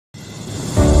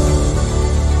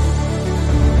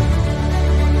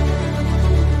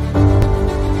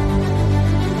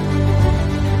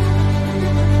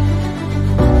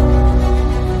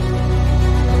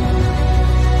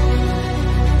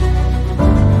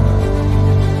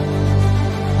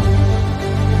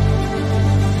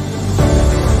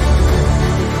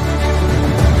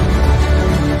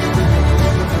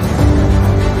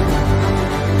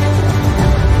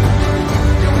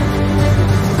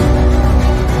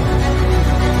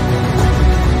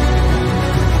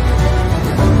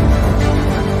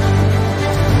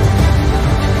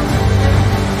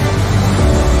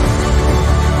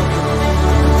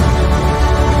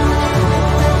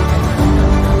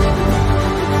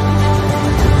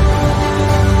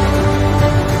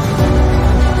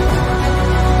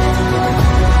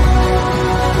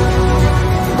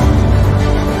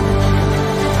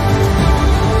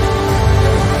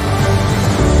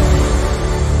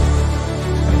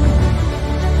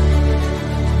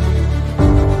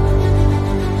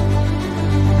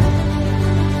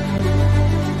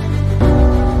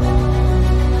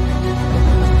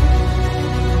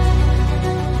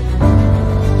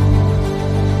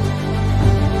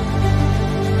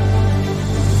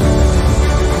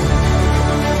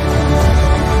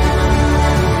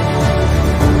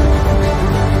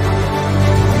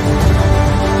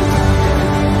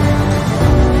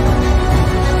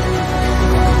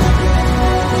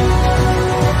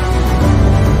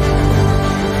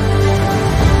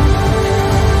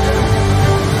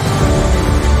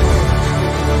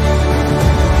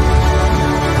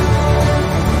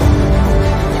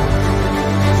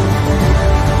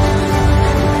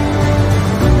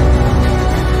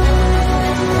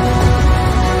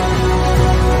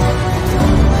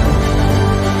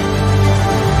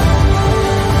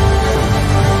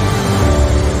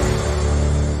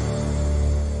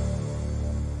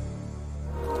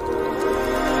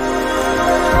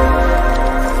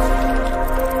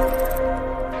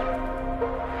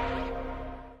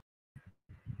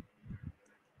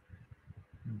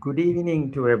Good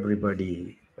evening to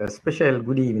everybody. A special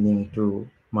good evening to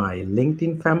my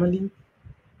LinkedIn family,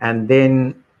 and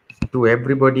then to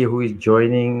everybody who is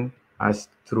joining us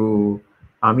through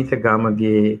Amita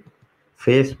Gamage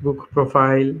Facebook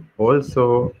profile,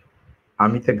 also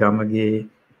Amita Gamage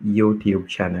YouTube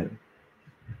channel.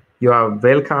 You are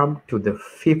welcome to the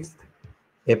fifth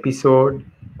episode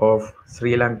of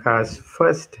Sri Lanka's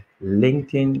first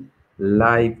LinkedIn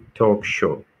live talk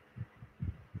show.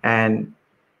 And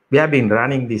we have been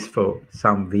running this for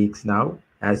some weeks now.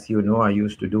 As you know, I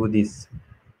used to do this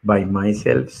by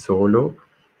myself solo,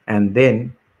 and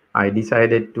then I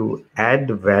decided to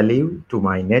add value to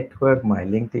my network, my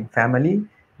LinkedIn family,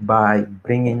 by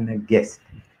bringing a guest.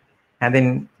 And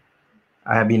then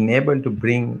I have been able to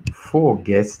bring 4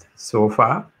 guests so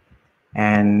far.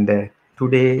 And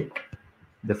today,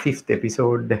 the fifth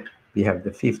episode, we have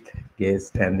the fifth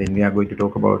guest, and then we are going to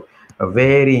talk about a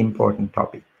very important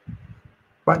topic.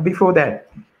 But before that,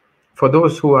 for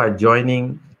those who are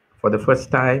joining for the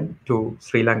first time to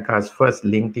Sri Lanka's first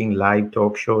LinkedIn live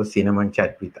talk show, Cinnamon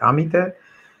Chat with Amita,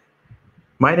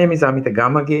 my name is Amita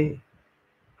Gamage.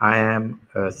 I am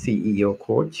a CEO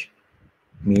coach,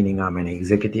 meaning I'm an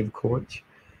executive coach.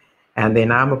 And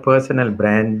then I'm a personal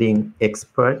branding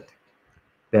expert.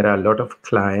 There are a lot of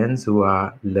clients who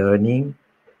are learning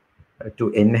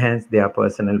to enhance their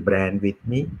personal brand with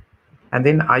me. And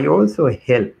then I also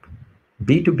help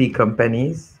B2B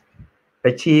companies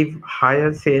achieve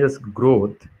higher sales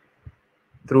growth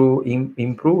through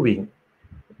improving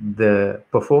the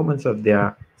performance of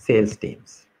their sales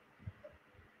teams.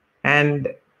 And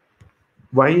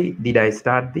why did I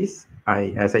start this?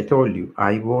 As I told you,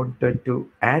 I wanted to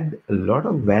add a lot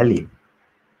of value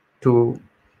to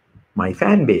my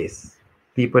fan base,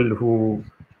 people who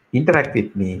interact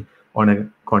with me on a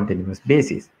continuous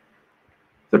basis.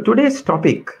 So today's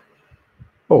topic,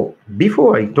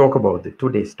 before I talk about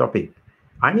today's topic,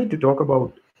 I need to talk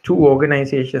about 2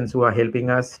 organizations who are helping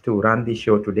us to run this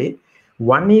show today.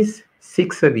 One is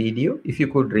Sixer Video. If you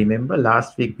could remember,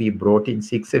 last week we brought in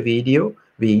Sixer Video.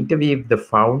 We interviewed the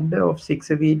founder of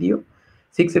Sixer Video.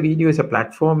 Sixer Video is a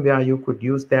platform where you could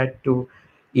use that to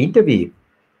interview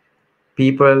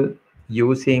people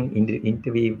using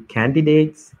interview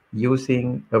candidates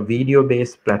using a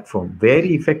video-based platform.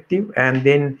 Very effective. And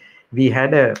then we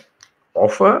had a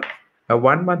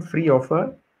 1-month free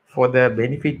offer for the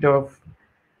benefit of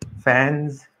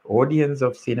fans, audience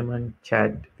of Cinnamon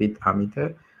Chat with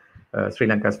Amita, Sri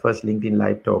Lanka's first LinkedIn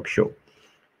live talk show.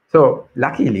 So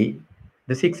luckily,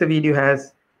 the Sixer Video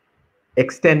has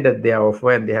extended their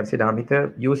offer, and they have said,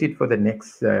 Amita, use it for the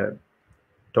next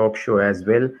talk show as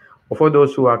well. Or for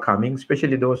those who are coming,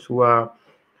 especially those who are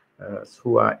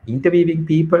interviewing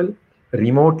people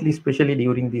remotely, especially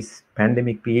during this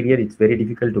pandemic period. It's very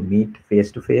difficult to meet face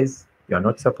to face. You're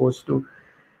not supposed to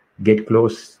get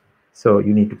close, so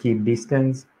you need to keep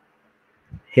distance,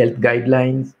 health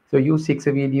guidelines. So use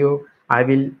Sixer Video. I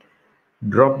will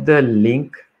drop the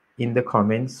link in the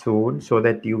comments soon so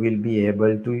that you will be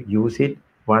able to use it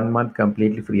 1 month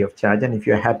completely free of charge. And if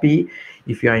you're happy,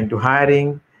 if you're into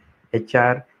hiring,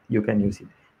 HR, you can use it.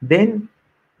 Then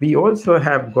we also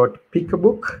have got Pick a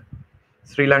Book,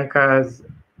 Sri Lanka's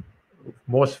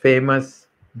most famous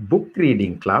book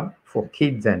reading club for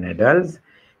kids and adults.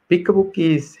 Pick a Book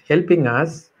is helping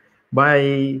us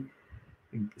by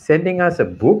sending us a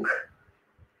book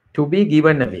to be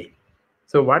given away.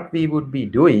 So what we would be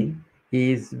doing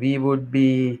is we would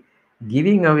be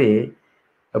giving away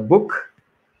a book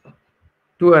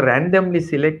to a randomly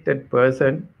selected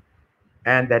person,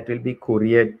 and that will be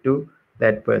couriered to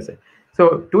that person.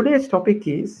 So today's topic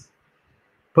is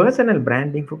personal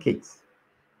branding for kids.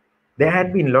 There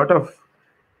had been a lot of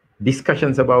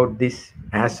discussions about this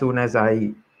as soon as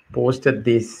I posted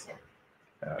this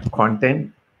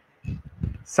content.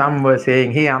 Some were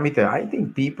saying, hey, Amita, I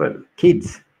think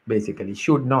kids basically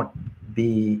should not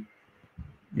be,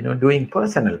 doing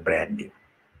personal branding.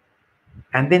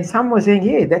 And then some were saying,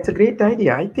 hey, that's a great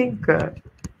idea. I think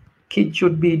kids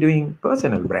should be doing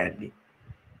personal branding.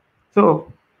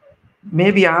 So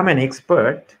maybe I'm an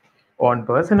expert on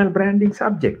personal branding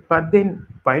subject, but then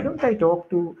why don't I talk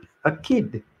to a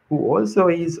kid who also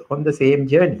is on the same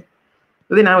journey?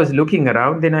 So then I was looking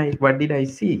around, then what did I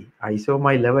see? I saw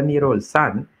my 11-year-old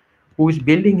son who is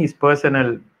building his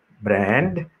personal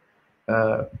brand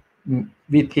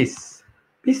with his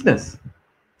business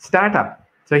startup.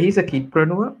 So he's a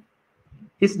kidpreneur.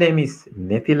 His name is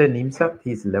Nethila Nimsat.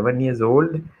 He's 11 years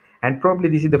old. And probably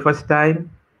this is the first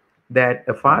time that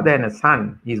a father and a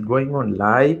son is going on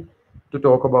live to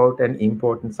talk about an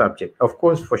important subject. Of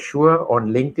course, for sure, on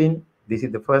LinkedIn, This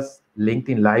is the first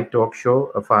LinkedIn live talk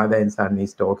show. A father and son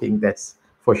is talking. That's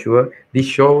for sure. This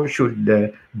show should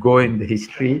go in the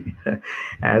history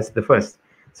as the first.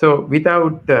 So,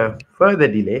 without further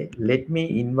delay, let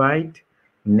me invite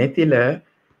Nethila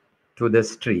to the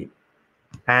stream.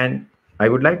 And I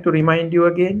would like to remind you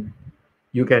again,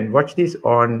 you can watch this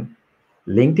on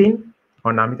LinkedIn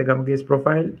on Namita Gamuge's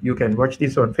profile. You can watch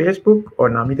this on Facebook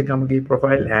on Namita Gamuge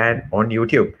profile and on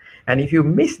YouTube. And if you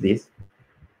miss this,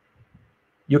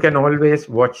 you can always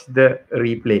watch the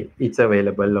replay. It's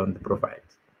available on the profiles.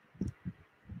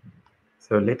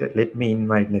 So let me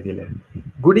invite Nethila.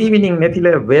 Good evening,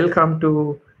 Nethila. Welcome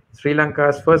to Sri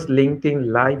Lanka's first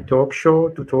LinkedIn live talk show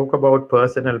to talk about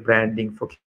personal branding for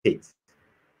kids.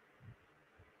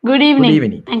 Good Good evening.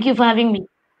 evening. Thank you for having me.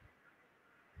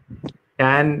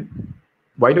 And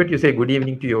why don't you say good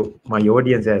evening to my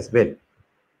audience as well?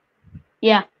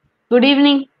 Yeah. Good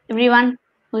evening, everyone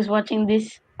who's watching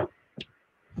this.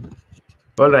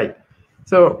 All right.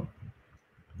 So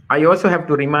I also have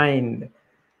to remind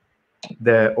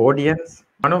the audience,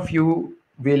 one of you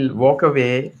will walk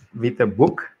away with a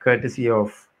book courtesy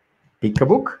of Pick a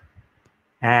Book.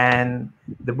 And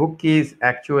the book is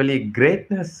actually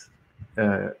Greatness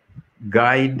uh,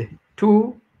 Guide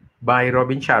 2 by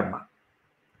Robin Sharma.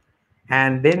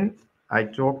 And then I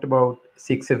talked about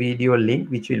 6 a video link,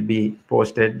 which will be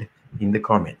posted in the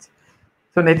comments.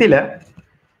 So, Nethila,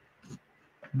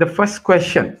 the first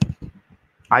question,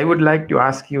 I would like to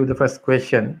ask you the first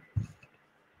question.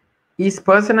 Is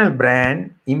personal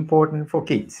brand important for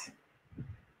kids?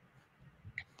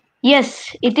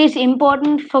 Yes, it is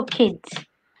important for kids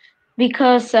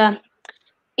because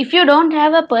if you don't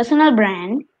have a personal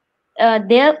brand,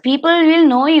 there people will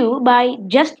know you by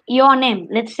just your name.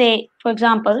 Let's say, for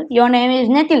example, your name is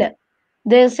Netila.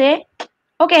 They'll say,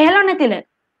 "Okay, hello Netila.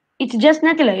 It's just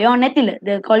Netila. You're Netila."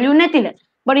 They'll call you Netila.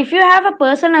 But if you have a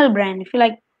personal brand,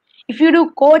 if you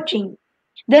do coaching,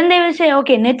 then they will say,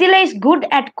 "Okay, Netila is good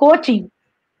at coaching.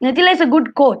 Netila is a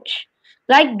good coach."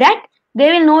 Like that,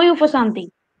 they will know you for something.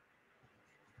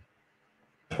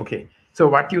 Okay. So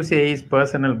what you say is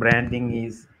personal branding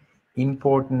is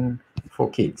important for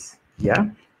kids. Yeah.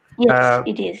 Yes, Uh,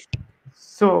 it is.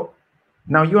 so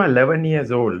now you are 11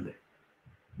 years old.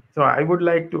 So I would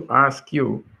like to ask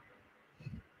you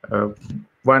uh,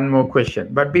 one more question.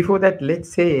 But before that,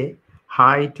 let's say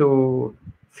hi to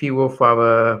few of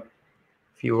our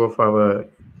few of our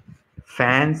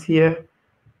fans here.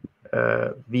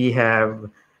 We have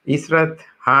Israt.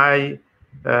 Hi,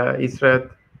 Israt.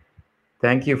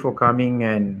 Thank you for coming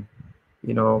and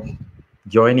you know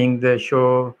joining the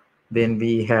show. Then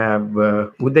we have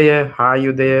Udaya. Hi,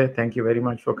 Udaya. Thank you very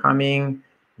much for coming.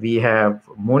 We have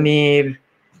Munir.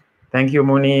 Thank you,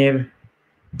 Munir.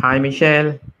 Hi,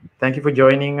 Michelle. Thank you for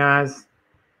joining us.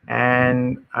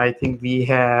 And I think we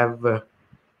have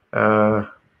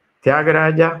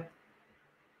Tyagaraja.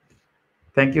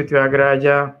 Thank you,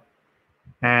 Tyagaraja.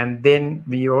 And then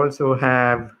we also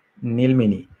have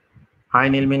Nilmini. Hi,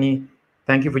 Nilmini.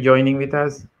 Thank you for joining with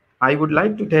us. I would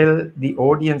like to tell the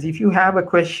audience, if you have a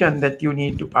question that you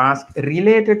need to ask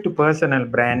related to personal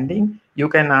branding, you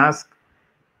can ask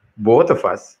both of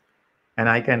us. And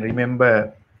I can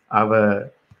remember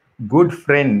our good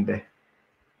friend.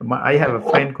 I have a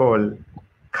friend called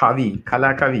Kavi,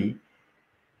 Kala Kavi.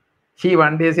 She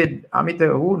one day said, Amita,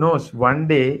 who knows, one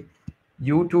day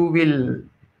you two will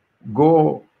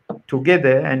go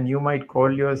together and you might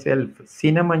call yourself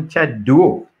Cinnamon Chat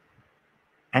Duo.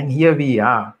 And here we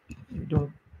are, 2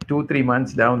 3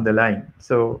 months down the line.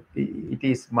 So it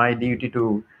is my duty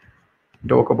to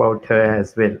talk about her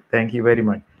as well. Thank you very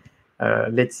much.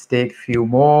 Let's take few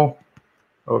more.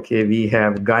 Okay, we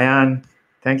have Gayan.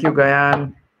 Thank you,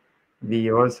 Gayan.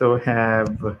 We also have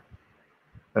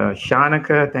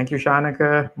Shanaka. Thank you,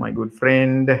 Shanaka, my good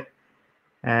friend.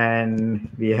 And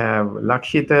we have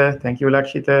Lakshita. Thank you,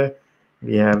 Lakshita.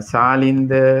 We have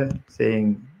Salinda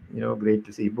saying, great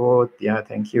to see both. Yeah,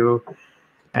 thank you.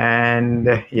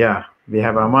 And yeah, we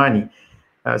have Amani.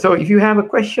 So if you have a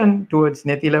question towards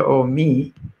Netila or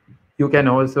me, you can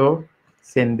also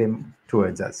send them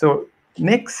towards us. So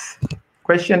next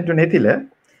question to Netila.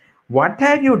 What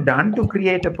have you done to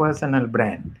create a personal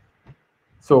brand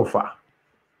so far?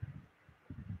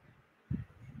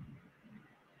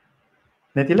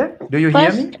 Netila, do you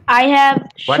hear me? First, I have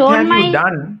What shown have you my.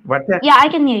 done? Yeah, I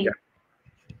can hear you.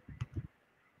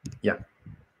 Yeah, yeah.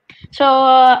 So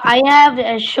I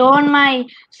have shown my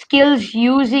skills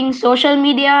using social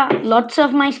media. Lots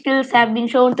of my skills have been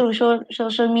shown through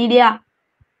social media.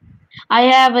 I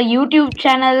have a YouTube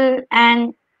channel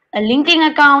and a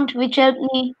LinkedIn account which helped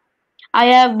me. I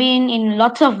have been in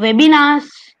lots of webinars.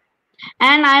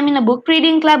 And I'm in a book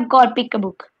reading club called Pick a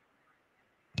Book.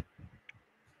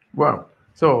 Wow.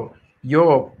 So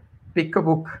your pick a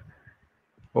book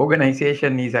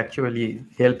organization is actually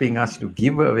helping us to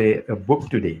give away a book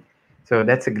today. So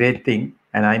that's a great thing.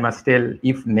 And I must tell,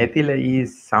 if Nethila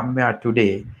is somewhere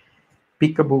today,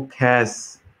 Pick a Book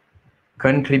has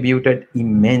contributed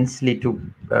immensely to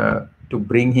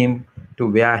bring him to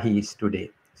where he is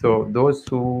today. So those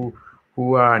who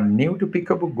are new to Pick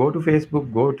a Book, go to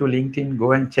Facebook, go to LinkedIn,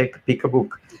 go and check Pick a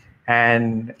Book,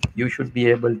 and you should be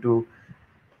able to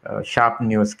sharpen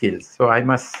your skills. So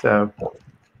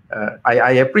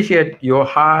I appreciate your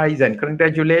highs and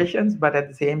congratulations, but at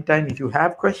the same time, if you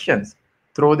have questions,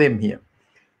 throw them here.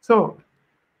 So,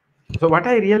 so what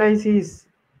I realize is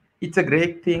it's a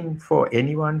great thing for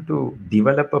anyone to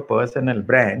develop a personal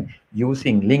brand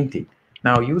using LinkedIn.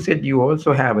 Now, you said you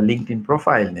also have a LinkedIn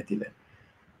profile, Nethila.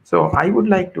 So I would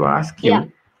like to ask Yeah.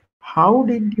 you, how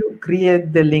did you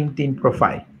create the LinkedIn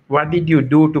profile? What did you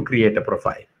do to create a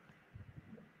profile?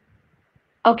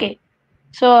 Okay.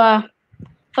 So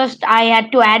first I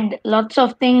had to add lots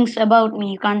of things about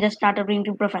me. You can't just start a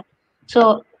LinkedIn profile.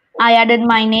 So I added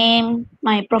my name,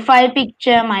 my profile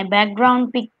picture, my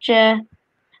background picture,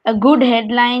 a good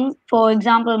headline. For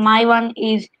example, my one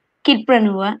is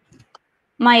kidpreneur,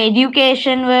 my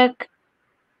education work,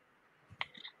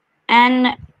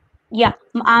 and yeah,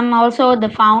 I'm also the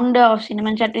founder of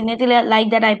Cinnamon Chat with Nithila.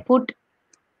 Like that, I put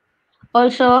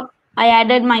also I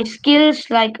added my skills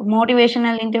like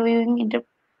motivational interviewing,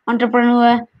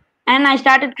 entrepreneur, and I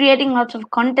started creating lots of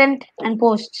content and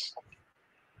posts.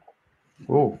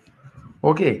 Oh,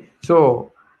 okay.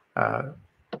 So uh,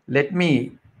 let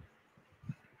me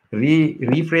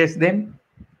rephrase them.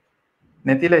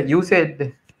 Natila, you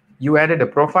said you added a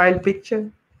profile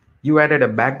picture, you added a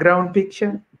background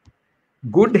picture,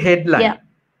 good headline. Yeah.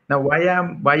 Now, why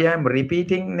I'm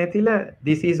repeating, Natila?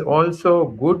 This is also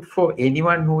good for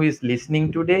anyone who is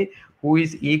listening today, who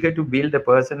is eager to build a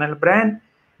personal brand.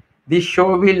 This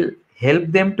show will help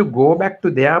them to go back to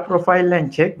their profile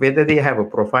and check whether they have a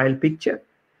profile picture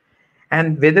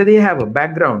and whether they have a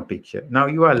background picture. Now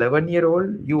you are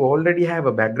 11-year-old, you already have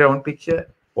a background picture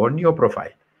on your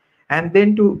profile. And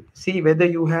then to see whether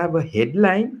you have a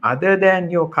headline other than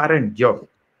your current job.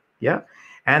 Yeah.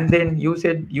 And then you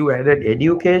said you added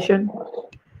education,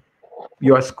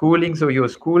 your schooling, so your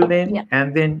school name, Yeah.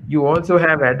 and then you also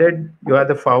have added you are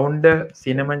the founder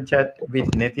Cinnamon Chat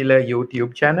with Nethila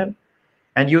YouTube channel,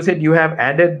 and you said you have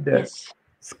added Yes.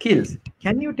 skills.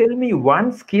 Can you tell me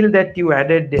one skill that you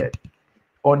added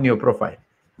on your profile,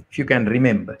 if you can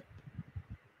remember?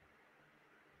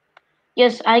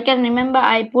 Yes, I can remember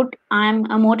I put I'm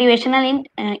a motivational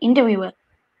interviewer.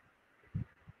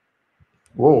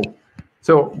 Oh,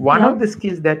 so Hello? one of the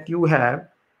skills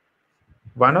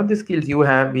you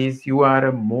have is you are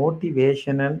a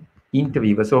motivational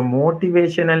interviewer. So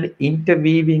motivational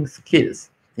interviewing skills.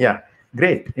 Yeah,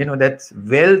 great. That's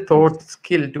well thought Yes.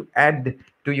 skill to add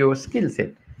to your skill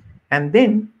set. And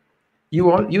then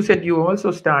you said you also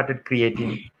started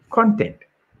creating content.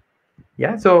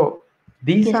 Yeah, so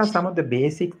these are Yes. some of the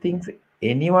basic things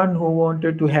anyone who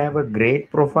wanted to have a great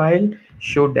profile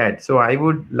should add. So I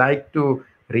would like to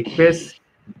request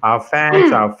our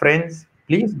fans, our friends,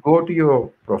 please go to your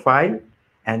profile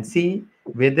and see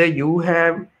whether you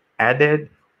have added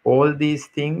all these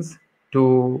things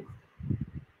to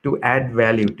add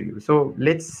value to you. So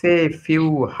let's say a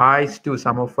few highs to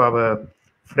some of our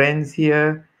friends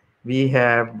here. We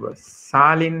have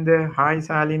Salinder. Hi,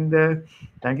 Salinder.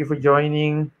 Thank you for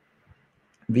joining.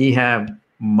 We have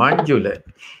Manjula.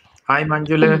 Hi,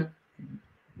 Manjula.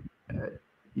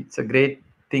 It's a great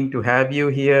thing to have you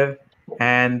here.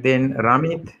 And then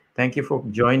Ramit, thank you for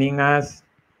joining us.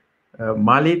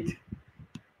 Malit,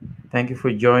 thank you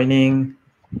for joining.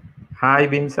 Hi,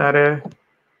 Bimsara.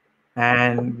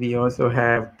 And we also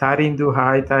have Tarindu.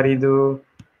 Hi, Tarindu.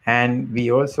 And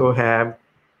we also have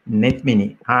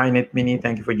Netmini. Hi, Netmini.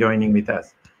 Thank you for joining with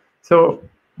us. So,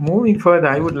 moving further,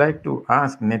 I would like to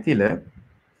ask Netila,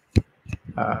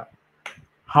 uh,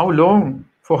 how long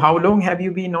have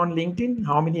you been on LinkedIn?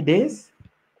 How many days,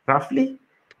 roughly?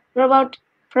 For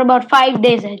about 5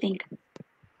 days, I think.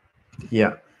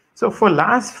 Yeah. So, for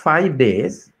last 5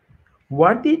 days,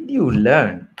 what did you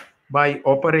learn by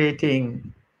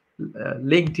operating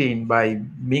LinkedIn, by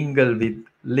mingle with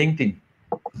LinkedIn?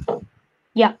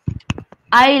 Yeah.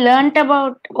 I learnt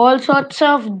about all sorts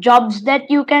of jobs that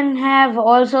you can have,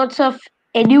 all sorts of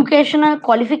educational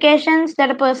qualifications that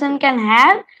a person can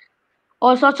have,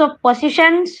 all sorts of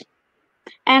positions,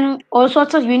 and all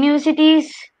sorts of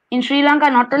universities in Sri Lanka,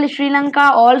 not only Sri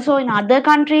Lanka, also in other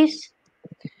countries.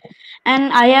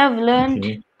 And I have learned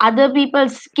Okay. other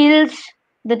people's skills,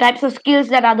 the types of skills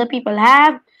that other people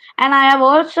have, and I have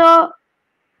also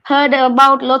heard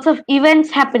about lots of events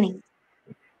happening.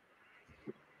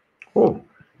 Oh,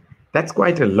 that's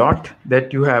quite a lot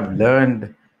that you have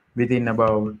learned within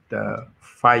about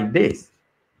 5 days.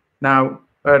 Now,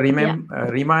 Yeah. a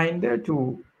reminder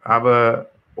to our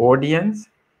audience.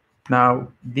 Now,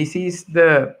 this is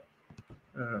uh,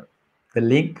 the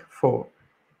link for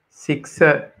six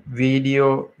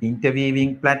video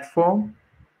interviewing platform.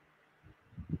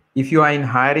 If you are in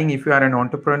hiring, if you are an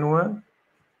entrepreneur,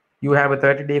 you have a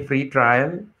 30-day free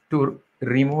trial to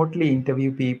remotely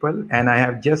interview people. And I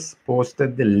have just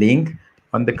posted the link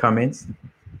on the comments.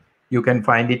 You can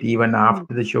find it even Mm.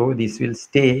 after the show. This will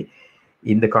stay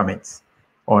in the comments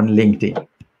on LinkedIn.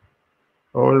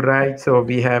 All right. So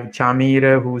we have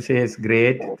Chamira who says,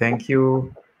 great. Thank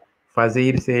you.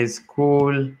 Fazir says,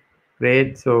 cool.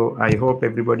 Great. So I hope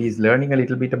everybody is learning a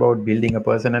little bit about building a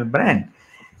personal brand.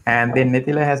 And then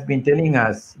Nithila has been telling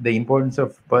us the importance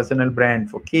of personal brand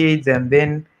for kids and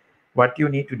then what you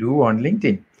need to do on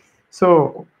LinkedIn.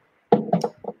 So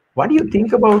what do you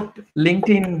think about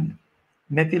LinkedIn,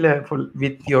 Nithila,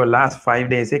 with your last 5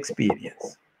 days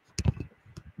experience?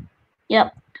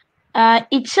 Yep.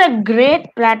 It's a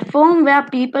great platform where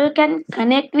people can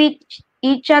connect with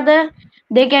each other.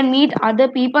 They can meet other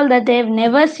people that they've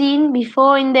never seen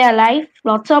before in their life.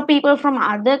 Lots of people from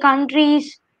other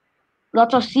countries,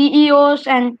 lots of CEOs,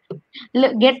 and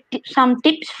get some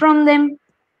tips from them.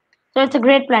 So it's a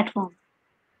great platform.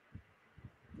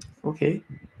 Okay.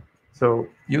 So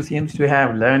you seems to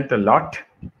have learned a lot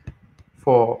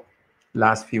for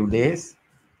last few days.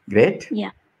 Great.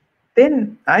 Yeah.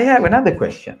 Then I have another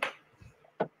question.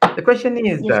 The question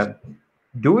is, Yes.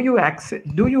 do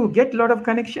you get a lot of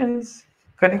connections,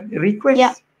 Yeah.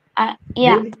 requests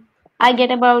Yeah. daily? I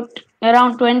get about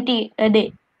around 20 a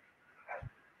day.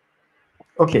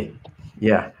 Okay,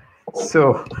 yeah.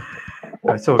 So,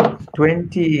 so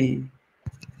 20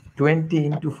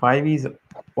 into 5 is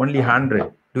only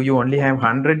 100. Do you only have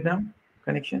 100 now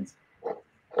connections?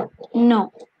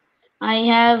 No, I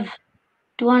have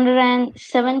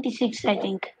 276, I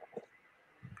think.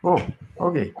 Oh,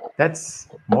 okay. That's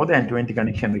more than 20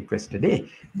 connection requests a day.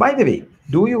 By the way,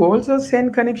 do you also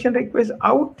send connection requests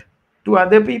out to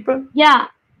other people? Yeah.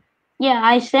 Yeah.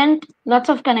 I sent lots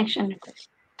of connection requests.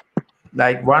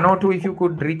 Like one or two, if you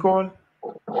could recall?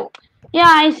 Yeah,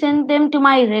 I sent them to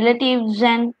my relatives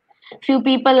and few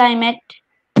people I met,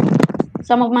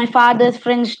 some of my father's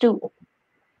friends too.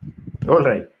 All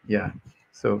right. Yeah.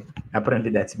 So apparently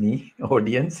that's me,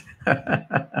 audience.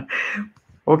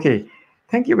 Okay.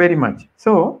 Thank you very much.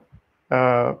 So,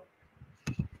 uh,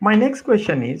 my next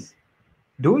question is,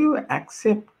 do you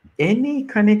accept any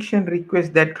connection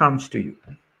request that comes to you?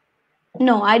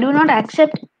 No, I do not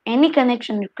accept any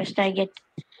connection request I get.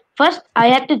 First, I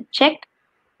had to check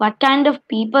what kind of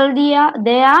people they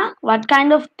are, what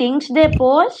kind of things they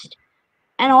post,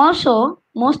 and also,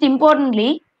 most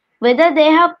importantly, whether they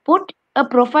have put a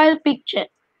profile picture.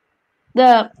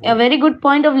 The a very good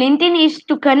point of LinkedIn is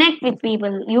to connect with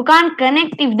people. You can't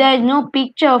connect if there is no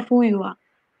picture of who you are.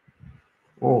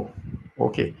 Oh,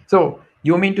 okay. So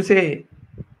you mean to say,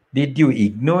 did you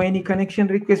ignore any connection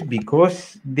request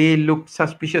because they looked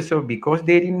suspicious or because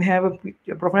they didn't have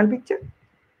a profile picture?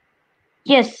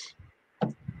 Yes,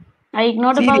 I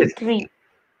ignored about Seriously? three.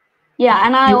 Yeah,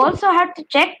 and I You, also had to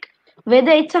check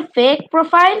whether it's a fake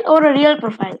profile or a real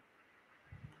profile.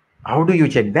 how do you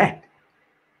check that?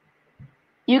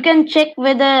 You can check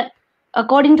whether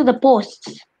according to the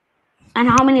posts and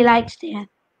how many likes they have.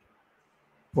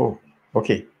 Oh,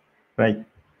 okay. Right.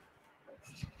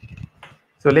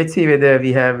 So let's see whether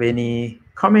we have any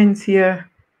comments here.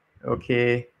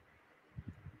 Okay.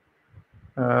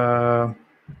 Uh,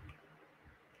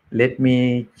 Let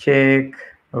me check.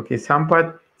 Okay,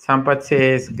 Sampath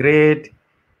says, great.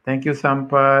 Thank you,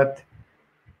 Sampath.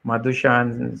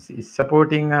 Madhushan is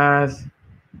supporting us.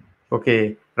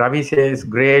 Okay, Ravi says,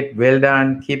 great, well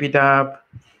done, keep it up.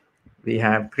 We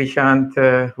have Krishant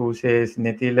who says,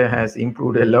 Netila has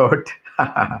improved a lot.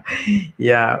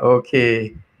 Yeah,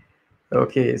 okay.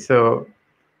 Okay, so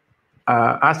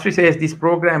Astri says, this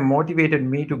program motivated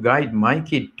me to guide my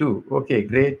kid too. Okay,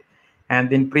 great. And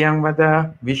then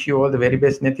Priyangvada, wish you all the very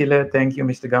best, Nethila. Thank you,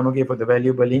 Mr. Gamuge, for the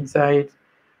valuable insights.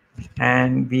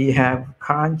 And we have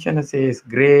Kanchana says,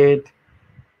 great.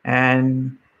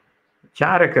 And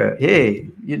Charaka, hey,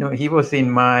 he was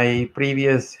in my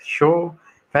previous show.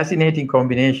 Fascinating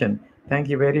combination. Thank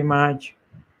you very much.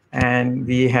 And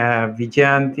we have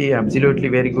Vijayanti, absolutely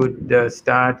very good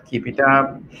start. Keep it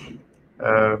up.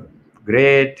 Uh,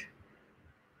 great.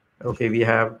 Okay, we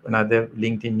have another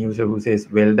LinkedIn user who says,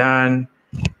 well done.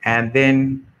 And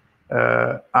then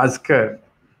Askar,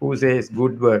 who says,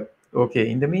 good work. Okay,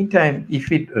 in the meantime,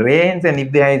 if it rains and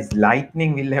if there is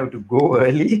lightning, we'll have to go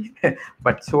early.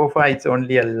 But so far, it's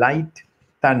only a light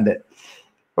thunder.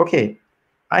 Okay,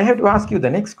 I have to ask you the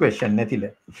next question,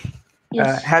 Netila.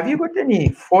 Yes. Have you got any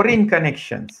foreign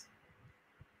connections?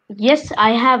 Yes,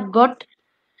 I have got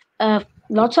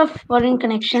lots of foreign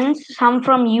connections, some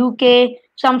from UK,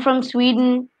 some from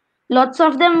Sweden, lots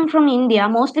of them from India,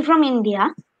 mostly from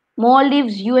India,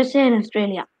 Maldives, USA, and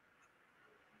Australia.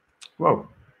 Wow,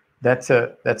 that's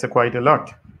a quite a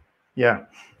lot. Yeah.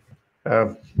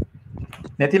 Uh,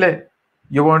 Netila,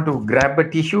 you want to grab a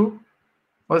tissue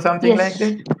or something like Yes,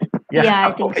 that? Yeah. yeah,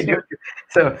 I think Why so. don't you,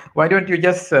 so why don't you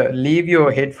just leave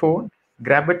your headphone,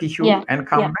 grab a tissue, Yeah, and yeah,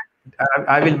 come back?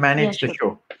 I will yeah, manage the sure.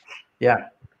 show. Yeah.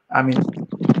 I mean,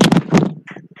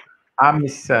 I'm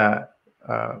his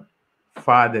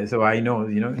father, so I know.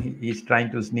 He's trying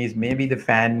to sneeze. Maybe the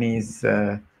fan is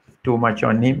too much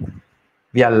on him.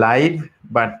 We are live,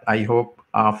 but I hope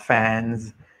our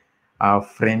fans, our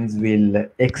friends will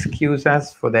excuse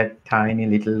us for that tiny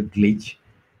little glitch.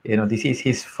 This is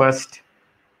his first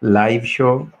live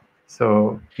show,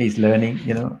 so he's learning.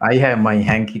 I have my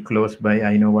hanky close by.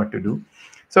 I know what to do.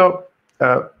 So,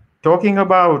 talking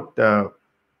about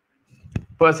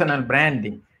personal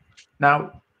branding.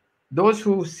 Now, those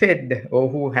who said or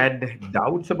who had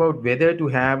doubts about whether to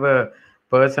have a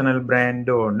personal brand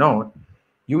or not,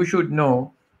 you should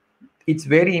know it's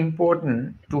very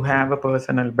important to have a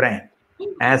personal brand.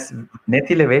 As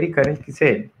Nethile very correctly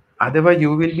said, otherwise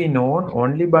you will be known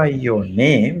only by your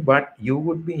name, but you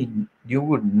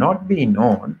would not be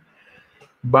known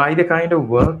by the kind of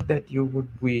work that you would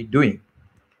be doing,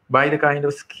 by the kind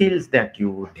of skills that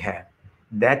you would have.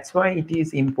 That's why it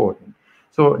is important.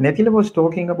 So Nethila was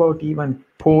talking about even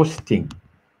posting.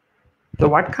 So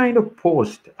what kind of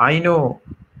post? I know.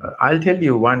 I'll tell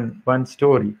you one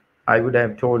story. I would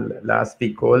have told last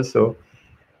week also.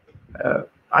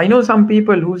 I know some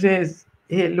people who says,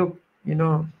 "Hey, look,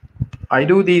 I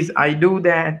do this, I do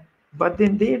that," but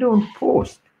then they don't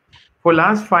post. For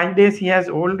last 5 days, he has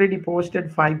already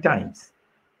posted 5 times.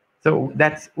 So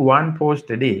that's one post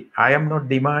a day. I am not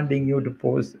demanding you to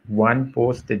post one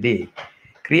post a day.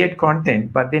 Create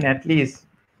content, but then at least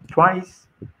twice,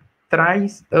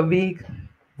 thrice a week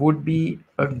would be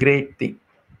a great thing.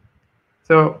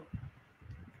 So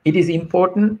it is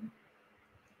important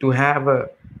to have a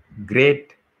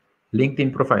great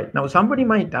LinkedIn profile. Now, somebody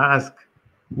might ask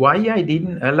why I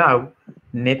didn't allow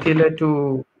Netila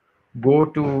to go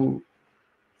to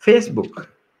Facebook.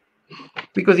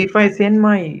 Because if I send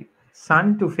my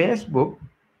son to Facebook,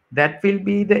 that will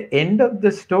be the end of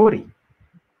the story.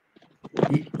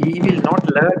 He will not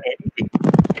learn anything.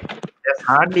 There's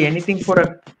hardly anything for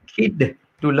a kid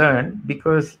to learn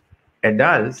because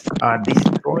adults are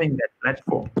destroying that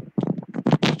platform.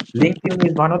 LinkedIn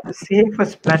is one of the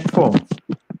safest platforms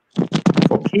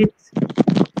for kids,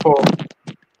 for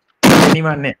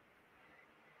anyone else.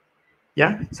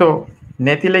 Yeah. So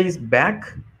Netila is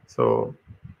back. So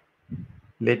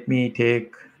let me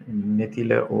take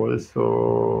Netila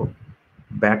also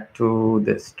back to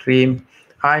the stream.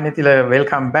 Hi, Netila,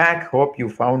 welcome back. Hope you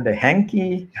found a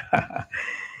hanky.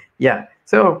 Yeah.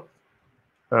 So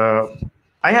uh,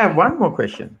 I have one more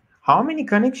question. How many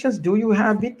connections do you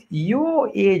have with your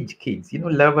age kids?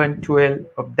 11, 12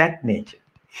 of that nature.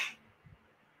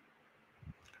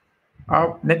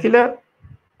 Netila,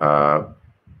 uh,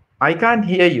 I can't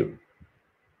hear you.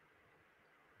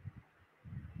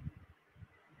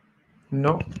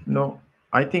 No, no.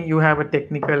 I think you have a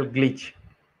technical glitch.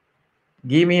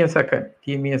 Give me a second.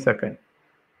 Give me a second.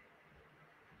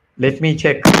 Let me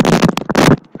check.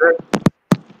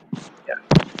 Yeah.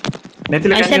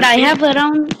 Netila, I can you said I speak? have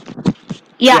around,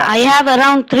 yeah, I Yeah, have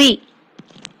around three.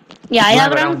 Yeah, I you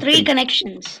have have around around three three.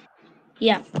 connections.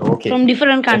 Yeah, Okay, from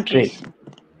different that's great. countries.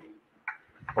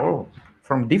 Oh,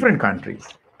 from different countries.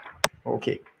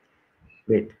 Okay,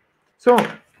 great. So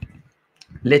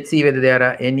let's see whether there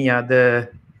are any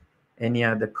other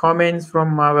comments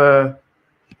from our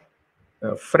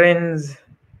friends.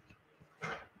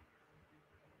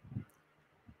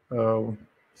 Uh,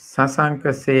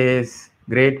 Sasanka says,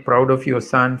 "Great, proud of your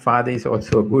son. Father is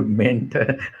also a good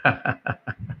mentor."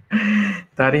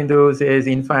 Tarindu says,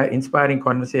 "Inspiring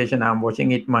conversation. I'm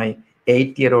watching it. My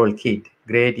 8-year-old kid.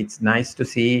 Great. It's nice to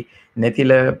see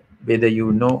Nethila. Whether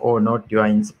you know or not, you are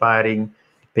inspiring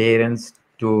parents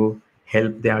to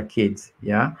help their kids.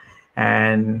 Yeah."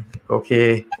 And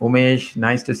okay, Umesh,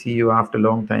 nice to see you after a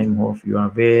long time. Hope you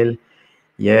are well.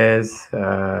 Yes.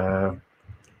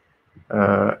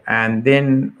 And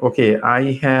then, okay,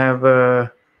 I have,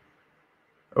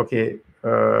 okay,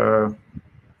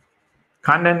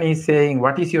 Kannan is saying,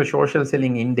 what is your social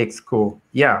selling index score?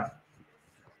 Yeah,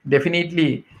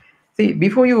 definitely. See,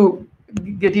 before you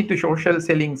get into social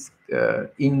selling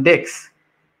index,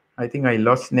 I think I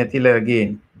lost Netila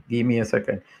again. Give me a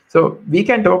second. So we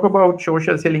can talk about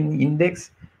social selling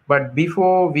index, but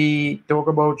before we talk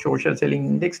about social selling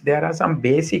index, there are some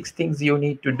basics things you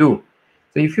need to do.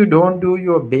 So if you don't do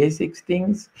your basics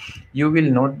things, you will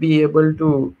not be able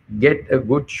to get a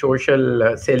good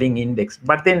social selling index.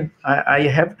 But then I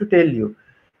have to tell you,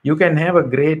 you can have a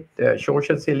great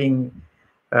social selling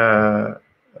uh,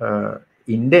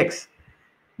 index,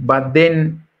 but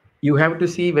then you have to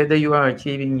see whether you are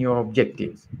achieving your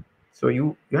objectives. So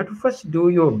you have to first do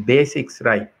your basics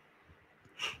right.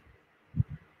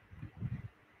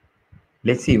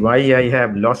 Let's see why I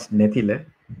have lost Nethila.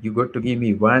 You got to give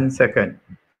me 1 second.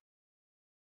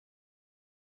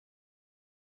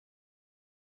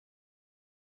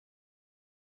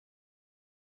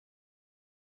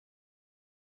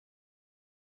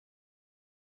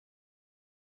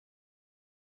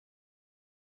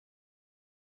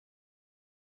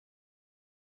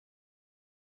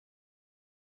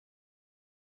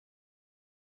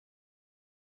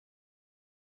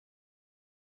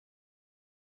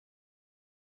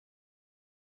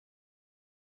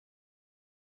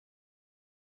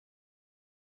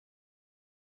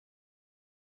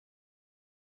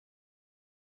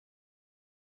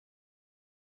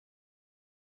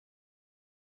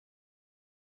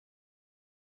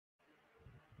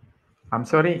 I'm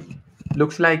sorry.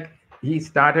 Looks like he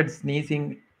started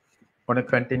sneezing on a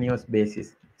continuous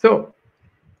basis. So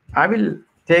I will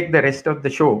take the rest of the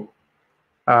show.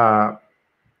 Uh,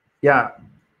 yeah,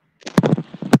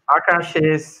 Akash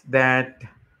says that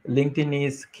LinkedIn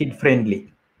is kid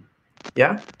friendly.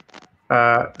 Yeah,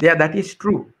 yeah, that is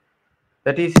true.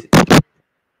 That is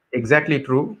exactly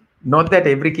true. Not that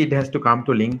every kid has to come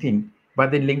to LinkedIn,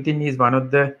 but then LinkedIn is one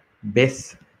of the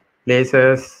best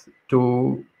places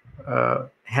to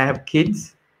have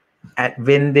kids at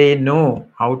when they know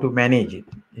how to manage it.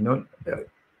 You know,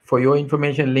 for your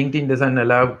information, LinkedIn doesn't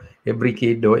allow every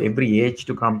kid or every age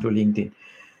to come to LinkedIn.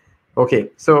 Okay,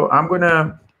 so I'm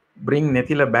gonna bring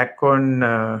Nethila back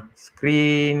on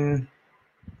screen.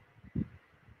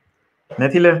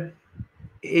 Nethila,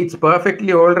 it's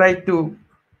perfectly all right to.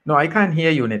 No, I can't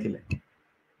hear you, Nethila.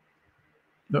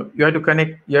 No, you have to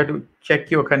connect. You have to check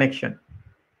your connection.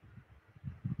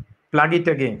 Plug it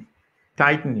again.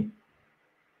 Tighten it.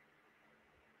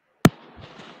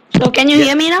 So can you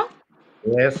hear Yes. me now?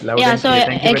 Yes, loud Yeah, and so clear.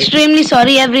 Thank you very much. extremely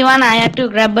sorry everyone. I had to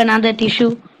grab another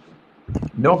tissue.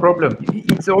 No problem.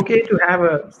 It's okay to have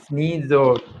a sneeze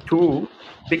or two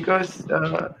because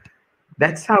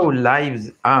that's how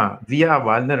lives are. We are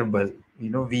vulnerable. You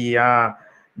know, we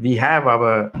have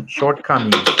our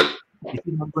shortcomings. This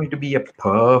is not going to be a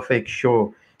perfect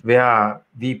show where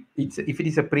we it's if it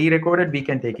is a pre-recorded, we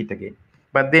can take it again.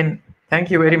 But then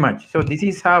thank you very much. So this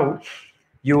is how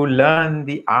you learn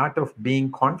the art of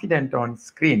being confident on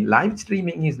screen. Live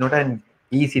streaming is not an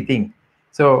easy thing.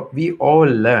 So we all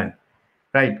learn.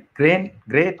 Right. Great.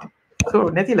 Great. So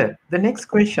Nethila, the next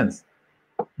questions.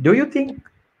 Do you think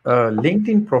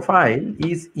LinkedIn profile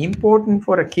is important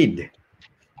for a kid?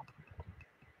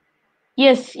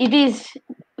 Yes, it is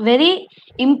very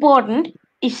important,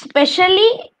 especially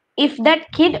if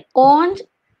that kid owns,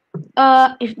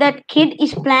 if that kid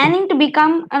is planning to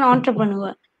become an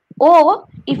entrepreneur, or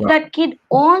if Wow. that kid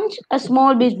owns a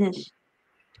small business,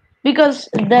 because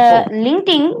the Oh,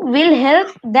 linking will help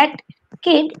that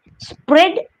kid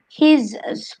spread his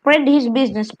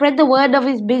business, spread the word of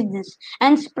his business,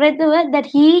 and spread the word that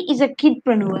he is a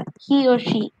kidpreneur, he or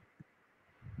she.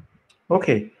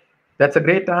 okay. That's a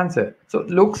great answer. So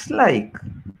looks like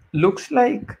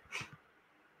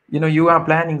you are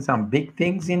planning some big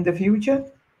things in the future.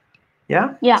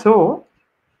 Yeah. Yeah. So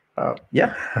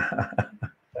yeah.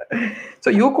 So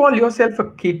you call yourself a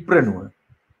kidpreneur,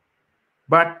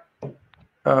 but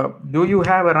do you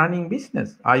have a running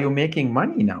business? Are you making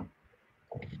money now?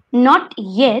 Not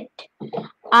yet.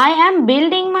 I am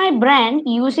building my brand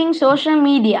using social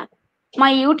media.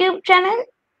 My YouTube channel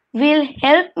will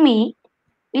help me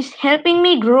is helping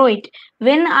me grow it.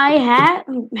 When I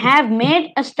have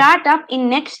made a startup in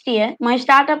next year, my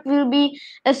startup will be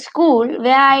a school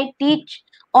where I teach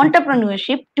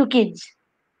entrepreneurship to kids.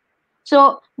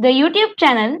 So the YouTube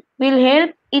channel will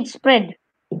help it spread.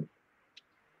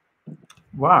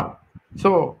 Wow.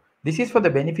 So this is for the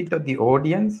benefit of the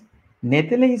audience.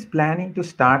 Nethele is planning to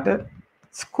start a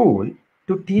school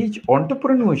to teach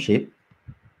entrepreneurship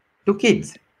to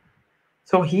kids.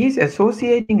 So he's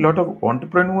associating a lot of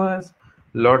entrepreneurs,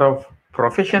 lot of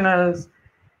professionals,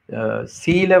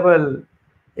 C-level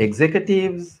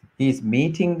executives. He's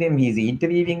meeting them, he's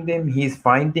interviewing them, he's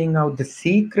finding out the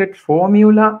secret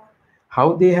formula,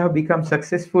 how they have become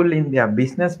successful in their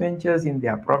business ventures, in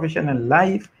their professional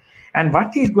life. And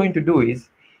what he's going to do is,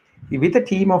 with a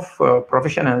team of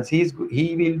professionals, he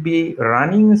will be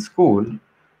running a school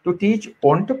to teach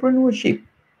entrepreneurship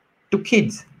to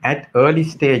kids at early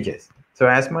stages. So,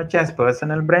 as much as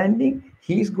personal branding,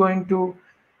 he's going to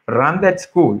run that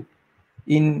school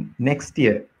in next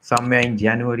year, somewhere in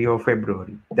January or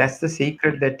February. That's the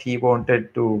secret that he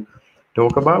wanted to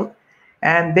talk about.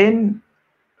 And then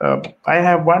I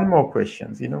have one more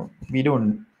questions. We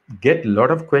don't get a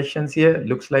lot of questions here.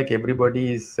 Looks like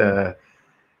everybody is uh,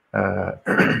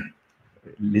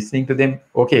 listening to them.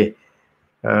 Okay,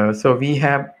 so we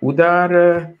have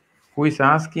Udar who is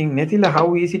asking, Nethila,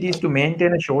 how easy it is to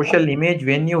maintain a social image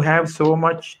when you have so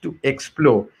much to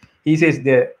explore? He says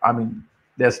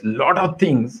there's a lot of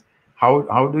things.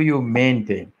 How do you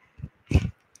maintain?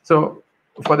 So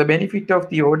for the benefit of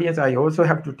the audience, I also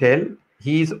have to tell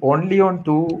he is only on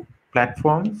two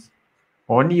platforms,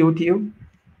 on YouTube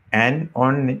and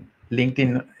on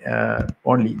LinkedIn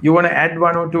only. You want to add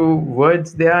one or two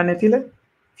words there, Nethila,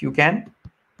 if you can?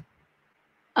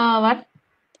 What?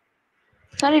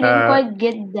 Sorry, didn't Uh, quite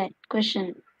get that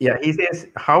question. Yeah, he says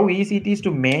how easy it is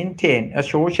to maintain a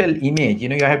social image. You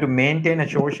have to maintain a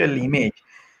social image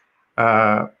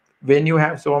uh, when you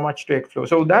have so much to explore.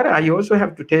 So that I also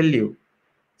have to tell you.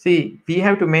 See, we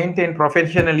have to maintain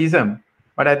professionalism,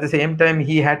 but at the same time,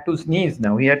 he had to sneeze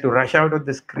now. He had to rush out of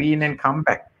the screen and come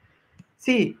back.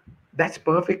 See, that's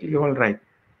perfectly all right.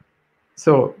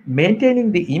 So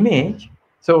maintaining the image.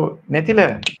 So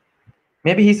Nethila,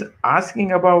 maybe he's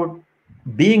asking about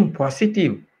being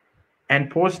positive and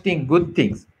posting good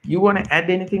things. You want to add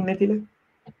anything, Nethila?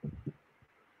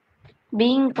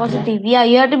 Being positive. Yeah,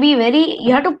 you have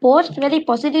to post very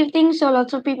positive things so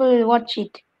lots of people will watch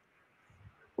it.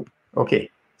 Okay.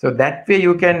 So that way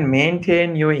you can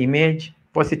maintain your image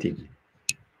positively.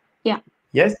 Yeah,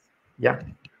 Yes? Yeah.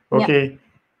 yeah. Okay.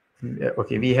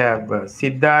 Okay. We have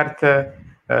Siddharth,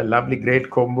 lovely,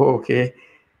 great combo. Okay.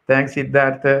 Thanks,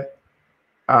 Siddharth.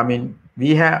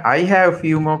 I have a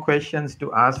few more questions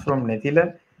to ask from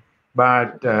Nethila,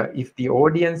 but if the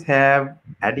audience have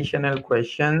additional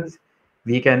questions,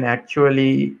 we can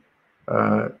actually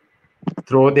uh,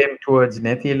 throw them towards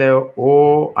Nethila,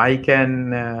 or I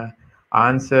can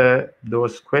answer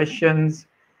those questions.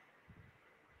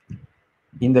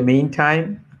 In the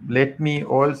meantime, let me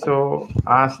also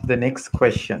ask the next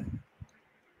question.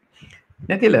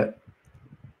 Nethila,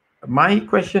 my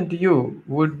question to you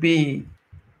would be,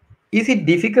 is it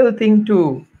difficult thing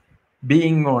to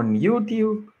being on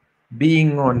YouTube,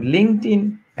 being on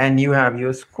LinkedIn, and you have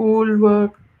your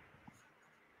schoolwork?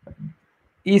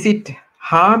 Is it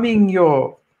harming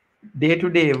your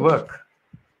day-to-day work?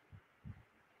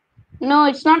 No,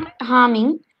 it's not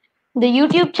harming. The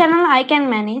YouTube channel I can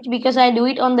manage because I do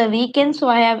it on the weekend, so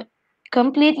I have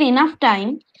completely enough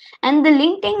time. And the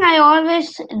LinkedIn, I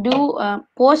always do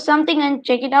post something and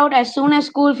check it out as soon as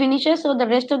school finishes. So the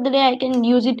rest of the day, I can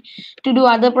use it to do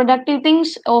other productive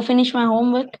things or finish my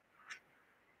homework,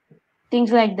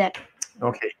 things like that.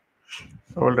 Okay,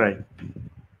 all right.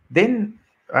 Then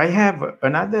I have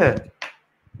another.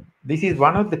 This is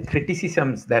one of the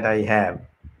criticisms that I have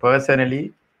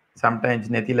personally. Sometimes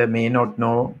Nethila may not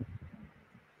know,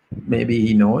 maybe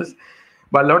he knows,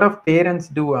 but a lot of parents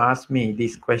do ask me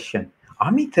this question: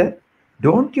 Amita,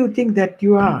 don't you think that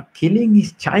you are killing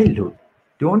his childhood?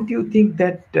 Don't you think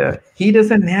that he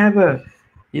doesn't have a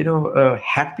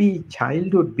happy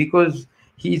childhood because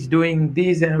he's doing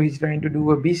this and he's trying to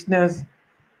do a business?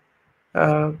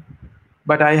 Uh,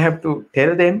 but I have to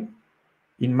tell them,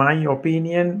 in my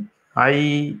opinion,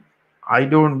 I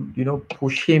don't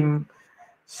push him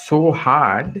so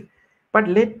hard. But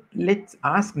let's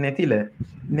ask Nethila.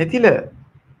 Nethila,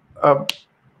 uh,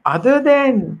 other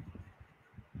than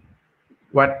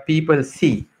what people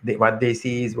see, what they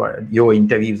see is what your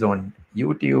interviews on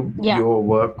YouTube, Yeah. your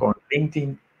work on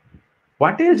LinkedIn.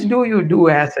 What else Yeah. do you do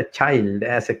as a child,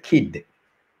 as a kid?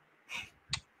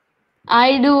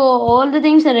 I do all the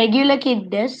things a regular kid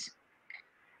does,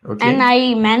 and Okay.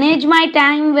 I manage my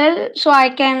time well so I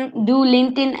can do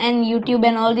LinkedIn and YouTube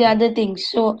and all the other things.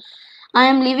 So I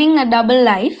am living a double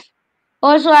life.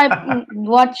 Also, I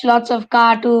watch lots of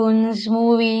cartoons,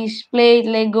 movies, play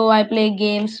Lego, I play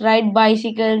games, ride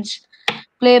bicycles,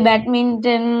 play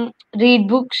badminton, read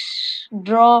books,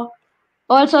 draw,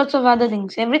 all sorts of other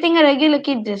things. Everything a regular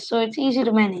kid does, so it's easy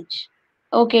to manage.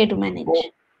 Okay to Oh,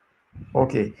 manage.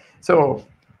 okay. So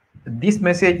This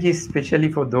message is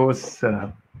especially for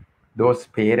those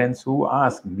parents who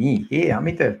ask me, "Hey,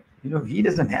 Amita, he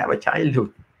doesn't have a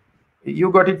childhood.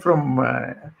 You got it from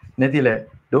Nadila.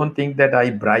 Don't think that I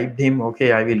bribed him.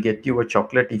 Okay, I will get you a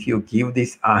chocolate if you give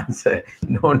this answer."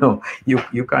 No, no,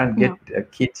 you can't get No.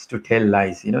 kids to tell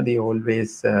lies. They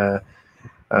always uh,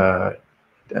 uh,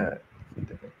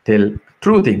 tell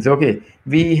true things. Okay,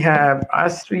 we have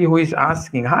Astri who is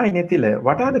asking, "Hi Nithila,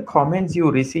 what are the comments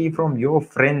you receive from your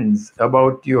friends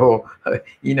about your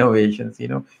innovations?"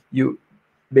 You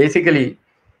basically,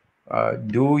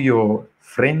 do your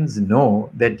friends know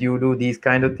that you do these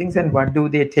kind of things, and what do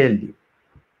they tell you?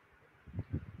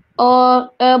 Or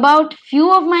about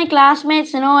few of my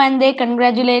classmates, and they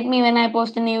congratulate me when I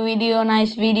post a new video,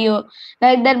 nice video,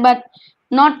 like that. But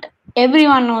not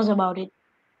everyone knows about it.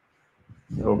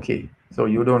 Okay, so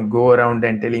you don't go around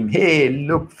and tell him, "Hey,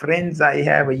 look, friends, I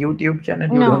have a YouTube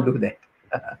channel." You don't No. do that.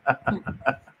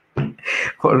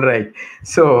 All right.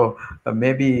 So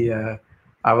maybe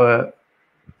our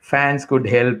fans could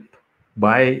help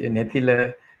by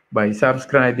Nethila by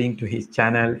subscribing to his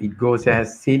channel. It goes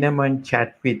as Cinnamon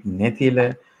Chat with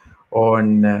Nethila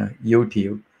on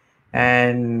YouTube.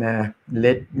 And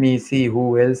let me see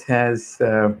who else has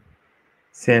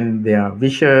sent their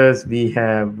wishes. We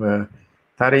have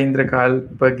Tarendra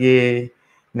Kalpage.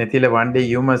 Nethila, one day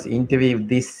you must interview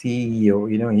this CEO.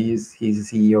 He's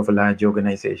CEO of a large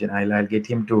organization. I'll get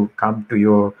him to come to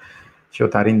your show.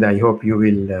 Tarinda, I hope you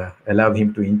will allow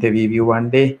him to interview you one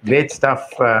day. Great stuff,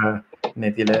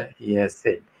 Nethila, he has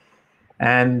said.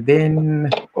 And then,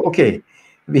 okay,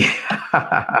 we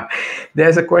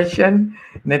there's a question,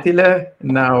 Nethila.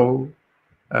 Now,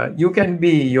 you can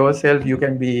be yourself, you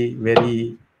can be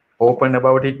very open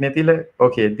about it, Nethila.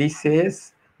 Okay, this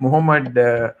says Muhammad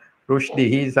Rushdie,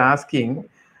 he is asking,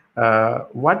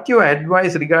 what your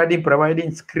advice regarding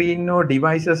providing screen or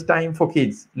devices time for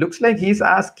kids? Looks like he's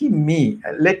asking me.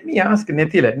 Let me ask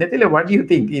Nethila. Nethila, what do you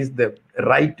think is the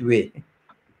right way?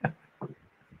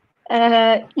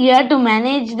 You have to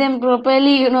manage them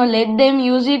properly. Let them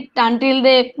use it until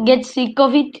they get sick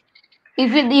of it.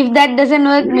 If that doesn't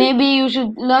work, maybe you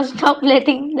should stop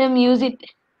letting them use it.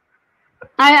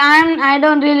 I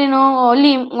don't really know.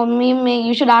 Only me.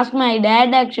 You should ask my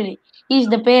dad. Actually, he's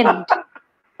the parent.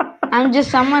 I'm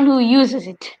just someone who uses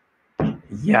it.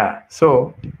 Yeah.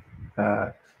 So, uh,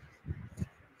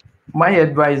 my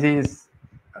advice is,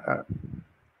 uh,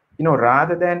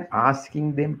 rather than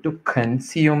asking them to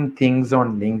consume things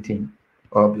on LinkedIn,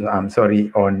 or I'm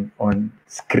sorry, on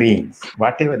screens,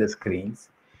 whatever the screens,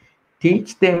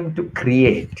 teach them to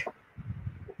create.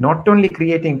 Not only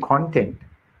creating content,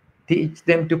 teach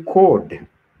them to code,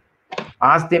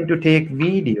 ask them to take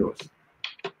videos,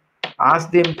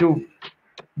 ask them to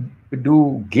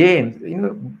do games,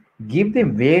 give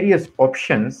them various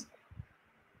options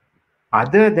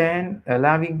other than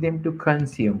allowing them to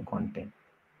consume content.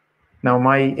 Now,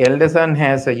 my elder son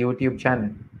has a YouTube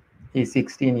channel. He's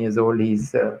 16 years old.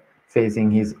 He's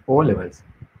facing his O levels.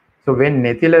 So when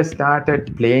Nethila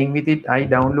started playing with it, I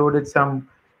downloaded some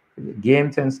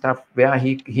games and stuff where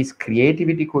his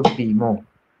creativity could be more.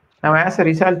 Now, as a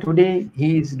result, today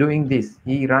he is doing this.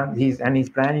 He's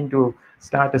planning to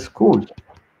start a school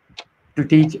to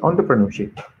teach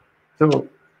entrepreneurship. So,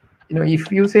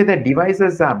 if you say that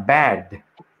devices are bad,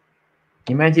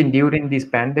 imagine during this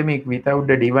pandemic without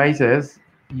the devices,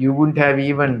 you wouldn't have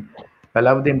even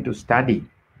allowed them to study.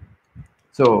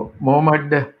 So,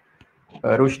 Mohammad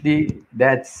Rushdie,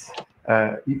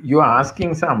 you are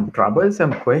asking some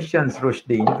troublesome questions,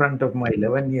 Rushdie, in front of my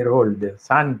 11-year-old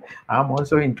son. I'm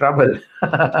also in trouble.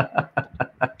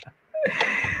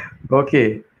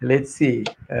 Okay, let's see.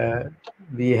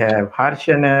 We have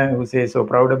Harshana who says, "So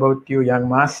proud about you, young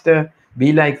master.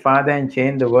 Be like father and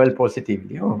change the world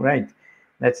positively." Oh, right.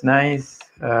 That's nice.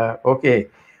 Okay.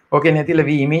 Okay, Natila,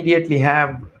 we immediately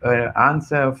have an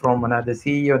answer from another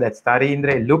CEO. That's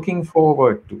Tarindra. Looking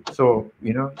forward to. So,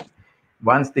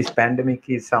 once this pandemic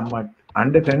is somewhat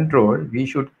under control, we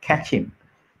should catch him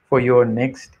for your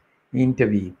next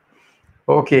interview.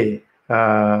 Okay.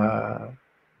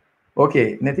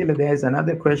 Okay, Nethila, there's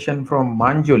another question from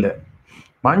Manjula.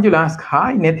 Manjula asks,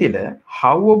 "Hi, Nethila,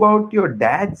 how about your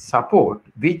dad's support,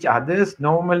 which others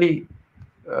normally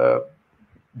uh,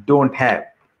 don't have?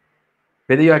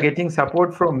 Whether you are getting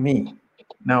support from me.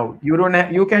 Now, you don't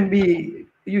have, you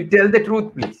tell the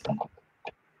truth, please."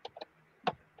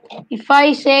 If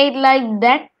I say it like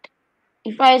that,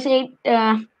 if I say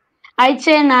it, I'd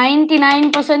say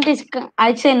 99%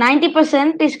 I'd say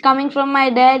 90% is coming from my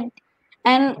dad,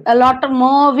 and a lot of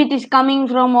more of it is coming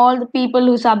from all the people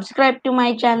who subscribe to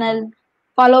my channel,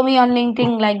 follow me on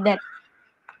LinkedIn, like that.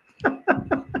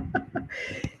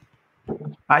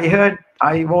 I heard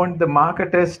I want the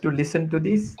marketers to listen to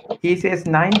this. He says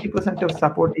 90% of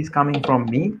support is coming from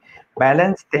me.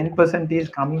 Balance 10% is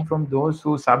coming from those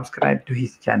who subscribe to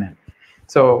his channel.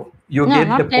 So you No, get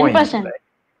the not ten point, percent. right?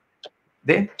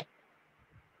 Then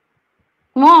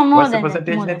More what's the than that.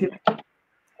 percentage, More than Nathil? that.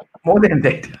 More than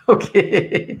that.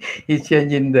 Okay. He's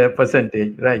changing the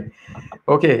percentage, right?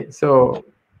 Okay. So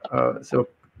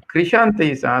Krishant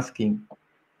is asking,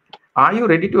 are you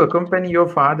ready to accompany your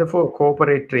father for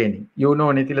corporate training? You know,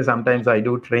 Nithila, sometimes I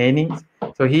do trainings.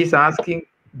 So he's asking,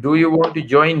 do you want to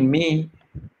join me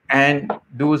and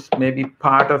do maybe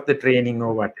part of the training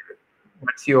or whatever?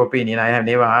 What's your opinion? I have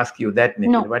never asked you that,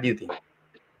 Nithila. No, What do you think?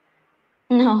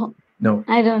 no, No.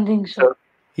 I don't think so. So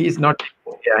he's not,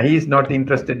 yeah, he's not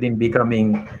interested in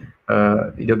becoming,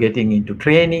 getting into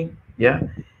training. Yeah.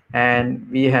 And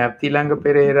we have Tilanga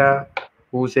Pereira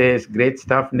who says, great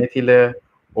stuff, Nithila,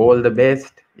 all the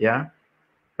best. Yeah.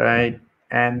 Right.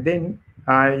 And then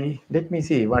let me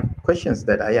see what questions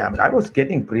that I have. I was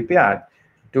getting prepared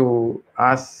to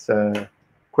ask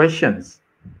questions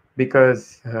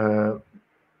because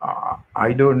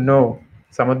I don't know.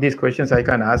 Some of these questions I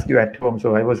can ask you at home.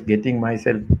 So I was getting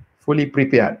myself fully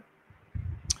prepared.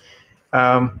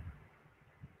 Um,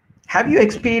 have you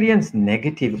experienced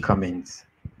negative comments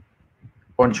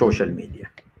on social media?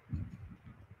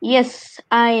 Yes,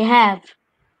 I have.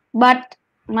 But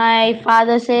my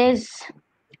father says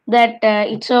that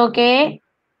it's okay.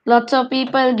 Lots of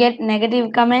people get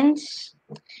negative comments.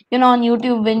 You know, on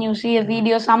YouTube, when you see a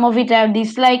video, some of it have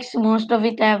dislikes, most of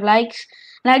it have likes.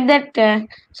 Like that,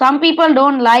 some people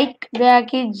don't like their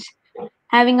kids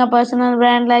having a personal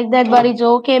brand like that, but it's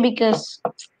okay because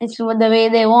it's the way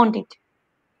they want it.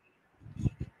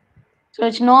 So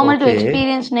it's normal to Okay.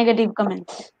 experience negative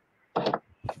comments.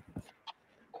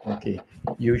 Okay.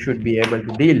 You should be able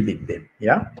to deal with them.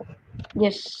 Yeah.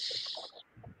 Yes.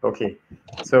 Okay.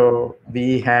 So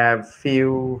we have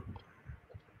few.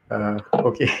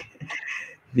 Okay.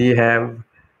 we have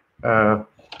uh,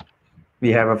 we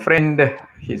have a friend.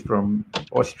 He's from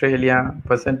Australia.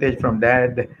 Percentage from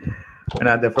dad,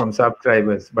 another from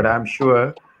subscribers. But I'm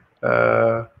sure.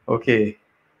 Okay.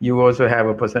 You also have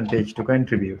a percentage to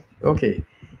contribute. Okay.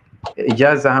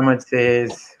 Ijaz Ahmad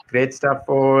says, great stuff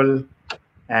all.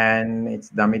 And it's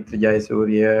Damitra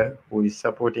Jayasurya who is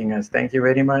supporting us. Thank you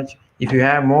very much. If you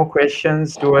have more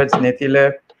questions towards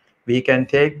Nethila, we can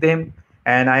take them.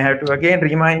 And I have to again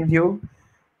remind you,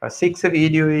 a sixth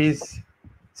video is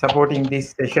supporting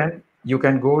this session. You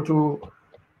can go to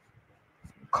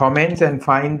comments and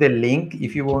find the link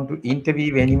if you want to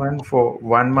interview anyone for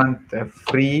 1 month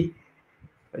free.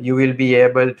 You will be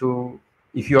able to,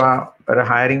 if you are a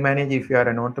hiring manager, if you are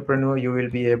an entrepreneur, you will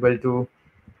be able to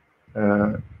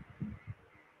uh,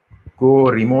 go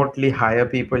remotely hire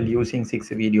people using six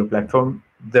video platform.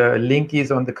 The link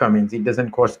is on the comments. It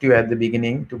doesn't cost you at the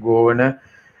beginning to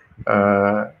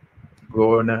uh,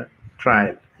 go on a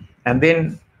trial. And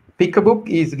then Pick a Book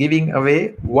is giving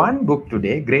away one book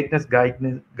today, Greatness Guide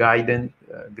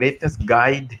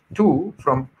 2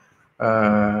 from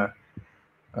uh,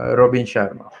 Robin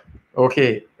Sharma.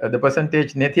 Okay, the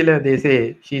percentage,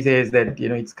 Nethila, she says that,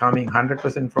 it's coming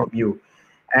 100% from you.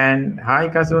 And hi,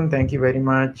 Kasun, thank you very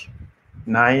much.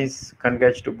 Nice,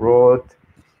 congrats to both.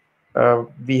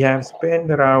 We have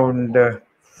spent around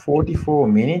 44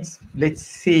 minutes. Let's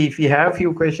see if we have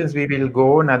few questions, we will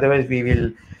go on. Otherwise, we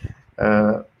will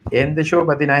end the show.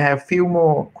 But then I have few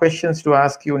more questions to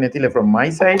ask you, Nethila, from my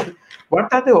side.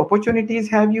 What other opportunities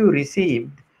have you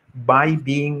received by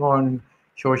being on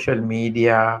social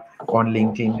media, on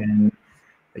LinkedIn and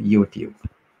YouTube?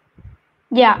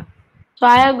 Yeah. So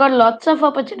I have got lots of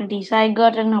opportunities. I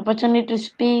got an opportunity to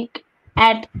speak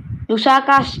at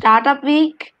Lusaka Startup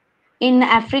Week in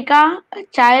Africa. A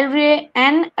child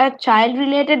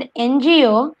related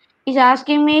NGO is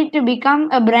asking me to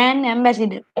become a brand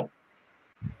ambassador.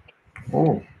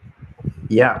 Oh,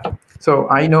 yeah. So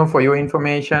I know, for your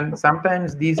information,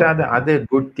 sometimes these are the other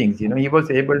good things. He was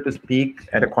able to speak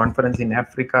at a conference in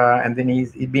Africa, and then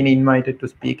he's been invited to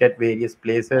speak at various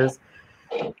places.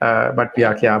 But we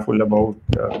are careful about,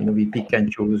 we pick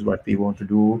and choose what we want to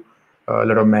do. A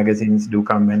lot of magazines do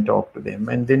come and talk to them.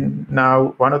 And then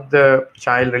now one of the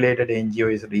child-related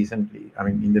NGOs recently, I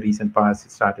mean, in the recent past,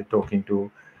 started talking to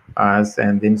us,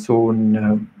 and then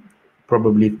soon,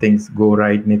 probably things go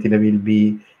right, Nithila will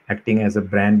be acting as a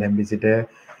brand ambassador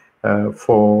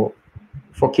for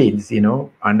kids,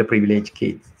 underprivileged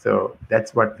kids. So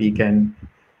that's what we can.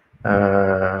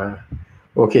 Uh,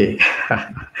 okay,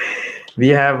 we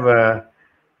have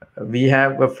we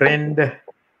have a friend,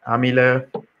 Amila,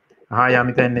 Hi,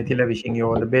 Amita and Nethila, wishing you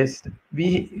all the best.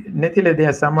 Nethila,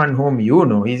 there's someone whom you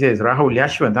know. He says, Rahul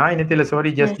Yashwant. Hi, Nethila,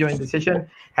 sorry, just joined the Yes. session.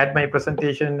 Had my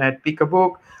presentation at Pick a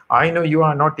Book. I know you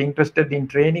are not interested in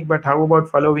training, but how about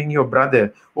following your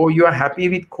brother? Oh, you are happy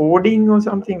with coding or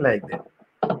something like that.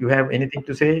 You have anything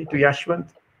to say to Yashwant?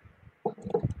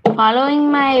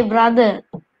 Following my brother.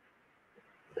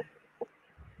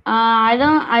 I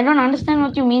don't understand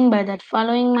what you mean by that.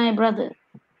 Following my brother.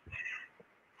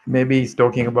 Maybe he's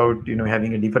talking about,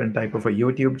 having a different type of a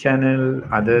YouTube channel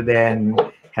other than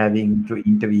having to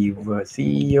interview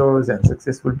CEOs and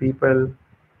successful people.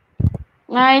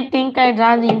 I think I'd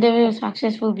rather interview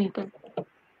successful people.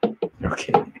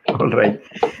 Okay, all right.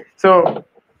 So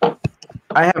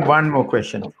I have one more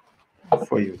question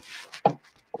for you.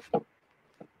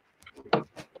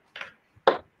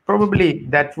 Probably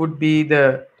that would be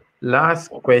the last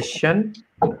question.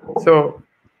 So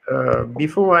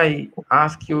before I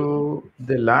ask you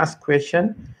the last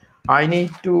question, I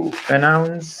need to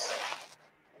announce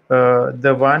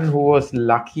the one who was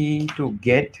lucky to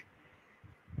get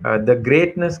the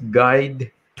Greatness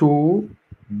Guide to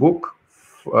book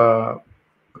uh,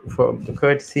 for the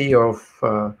courtesy of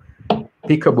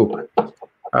Pick a Book.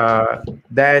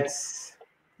 That's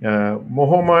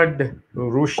Mohammad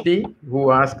Rushdie,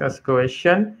 who asked us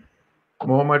question.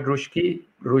 Mohammad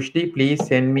Rushdie, please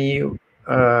send me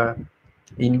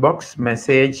inbox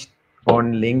message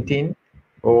on LinkedIn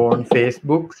or on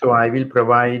Facebook. So I will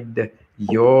provide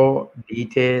your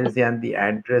details and the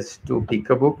address to Pick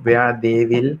a Book where they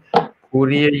will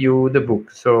courier you the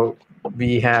book. So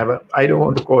we have, I don't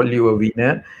want to call you a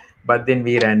winner, but then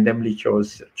we randomly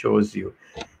chose you.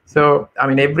 So I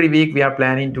mean, every week we are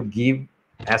planning to give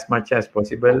as much as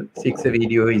possible. Six a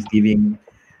video is giving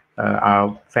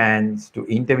our fans to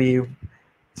interview,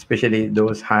 especially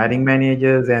those hiring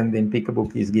managers, and then Pick a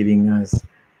Book is giving us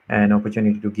an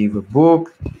opportunity to give a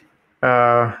book.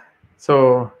 Uh,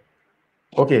 so,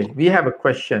 okay, we have a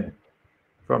question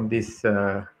from this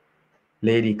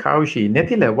lady Kaushi.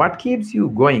 Nethila, what keeps you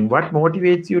going? What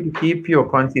motivates you to keep your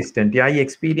consistent? I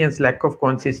experience lack of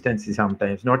consistency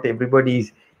sometimes. Not everybody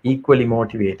is equally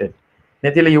motivated.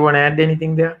 Nethila, you want to add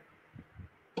anything there?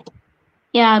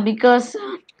 Yeah, because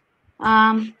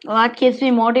what keeps me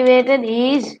motivated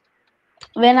is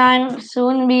when I'm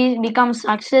soon become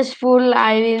successful,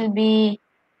 I will be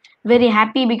very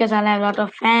happy because I'll have a lot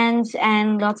of fans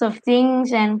and lots of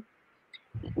things, and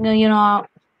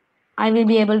I will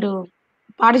be able to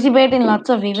participate in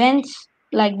lots of events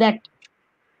like that.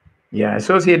 Yeah,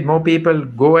 associate more people,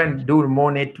 go and do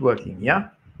more networking. Yeah.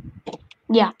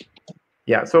 Yeah.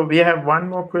 Yeah, so we have one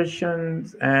more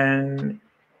question, and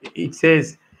it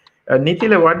says,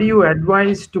 Nitila, what do you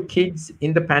advise to kids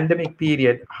in the pandemic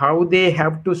period? How they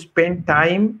have to spend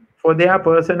time for their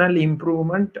personal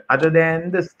improvement other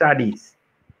than the studies?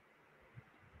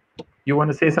 You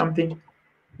want to say something?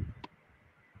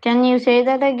 Can you say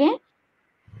that again?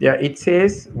 Yeah, it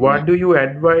says, Yeah. what do you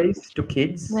advise to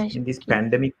kids Where's in this kids?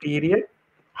 pandemic period?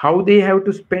 How they have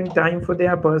to spend time for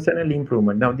their personal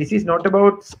improvement? Now, this is not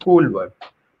about schoolwork.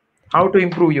 How to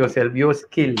improve yourself, your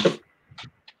skills.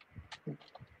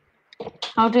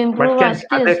 How to What improve our can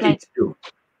other skills? Like, kids do?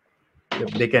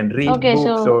 They can read okay,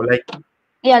 books, so or like,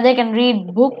 yeah, they can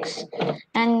read books,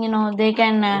 and they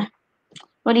can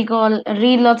what do you call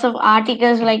read lots of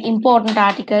articles, like important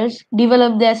articles,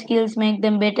 develop their skills, make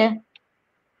them better,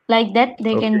 like that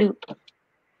they can okay, do.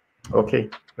 okay,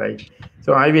 right.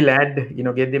 So I will add,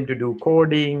 get them to do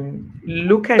coding.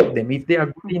 Look at them. If they are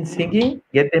good in singing,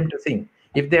 get them to sing.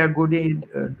 If they are good in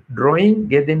drawing,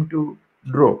 get them to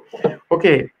draw.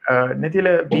 Okay,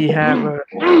 Natila, we have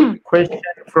a question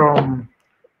from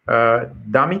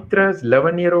Damitra's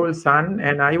 11-year-old son,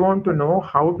 and I want to know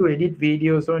how to edit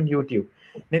videos on YouTube.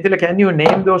 Natila, can you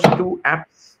name those two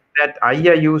apps that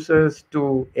Aya uses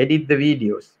to edit the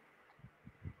videos?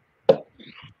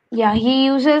 Yeah, he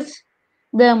uses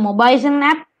the Mobizen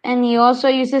app, and he also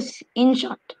uses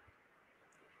InShot.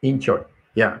 In short,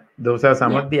 yeah, those are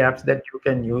some Yeah. of the apps that you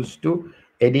can use to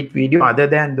edit video other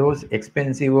than those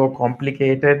expensive or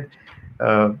complicated,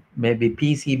 maybe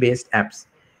PC based apps.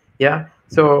 Yeah,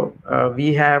 so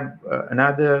we have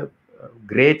another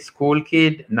great school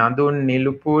kid, Nadun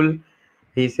Nilupul.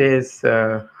 He says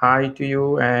hi to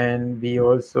you, and we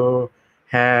also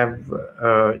have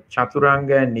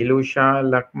Chaturanga and Nilusha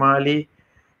Lakmali.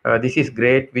 This is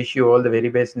great. Wish you all the very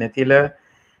best, Nethila.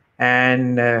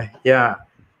 And yeah,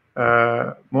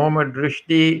 Mohammad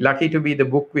Rushdie, lucky to be the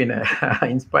book winner,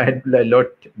 inspired a lot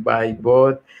by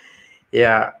both.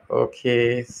 Yeah,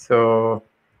 okay. So,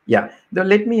 yeah. Now,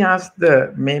 let me ask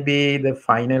maybe the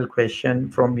final question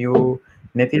from you,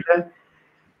 Nethila.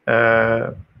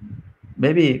 Uh,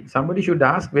 maybe somebody should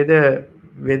ask whether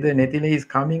Netila is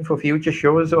coming for future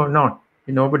shows or not.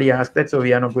 Nobody asked that, so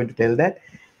we are not going to tell that.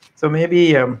 So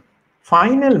maybe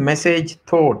final message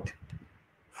thought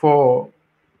for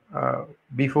uh,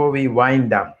 before we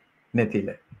wind up,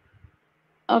 Netila.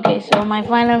 Okay, so my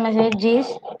final message is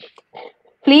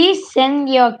please send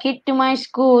your kid to my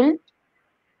school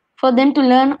for them to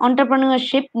learn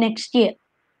entrepreneurship next year.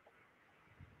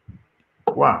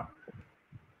 Wow.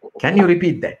 Can you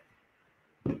repeat that?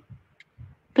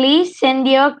 Please send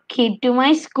your kid to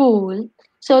my school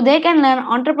so they can learn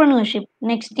entrepreneurship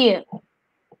next year.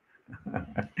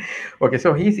 Okay,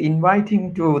 so he's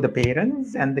inviting to the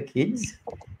parents and the kids,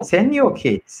 send your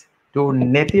kids to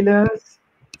Netila's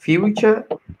future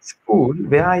school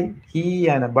where he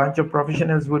and a bunch of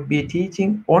professionals would be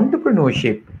teaching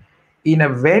entrepreneurship in a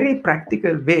very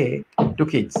practical way to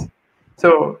kids.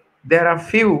 So there are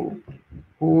few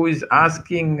who is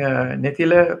asking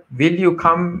Netila, will you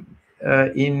come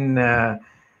in a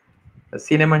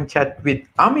cinnamon chat with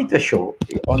Amita show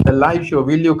on the live show?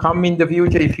 Will you come in the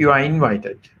future if you are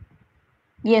invited?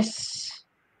 Yes.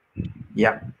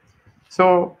 Yeah.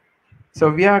 So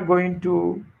we are going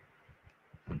to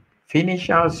finish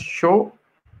our show.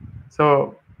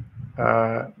 So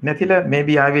Nathila,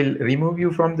 maybe I will remove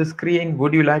you from the screen.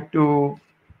 Would you like to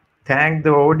thank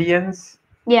the audience?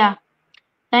 Yeah.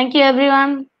 Thank you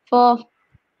everyone for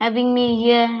having me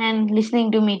here and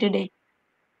listening to me today.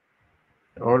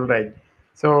 All right.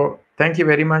 So thank you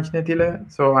very much,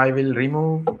 Nathila. So I will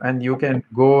remove, and you can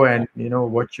go and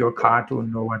watch your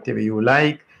cartoon or whatever you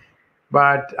like.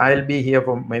 But I'll be here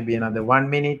for maybe another 1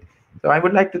 minute. So I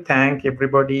would like to thank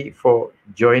everybody for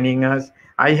joining us.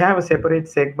 I have a separate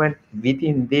segment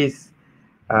within this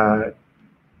uh,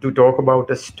 to talk about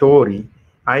a story.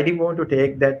 I didn't want to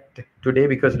take that today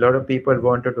because a lot of people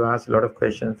wanted to ask a lot of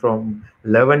questions from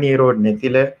 11-year-old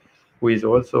Nethila, who is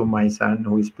also my son,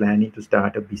 who is planning to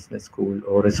start a business school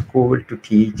or a school to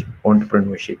teach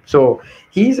entrepreneurship. So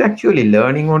he's actually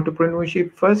learning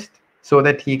entrepreneurship first so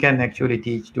that he can actually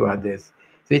teach to others.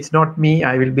 So it's not me,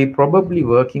 I will be probably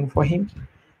working for him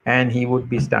and he would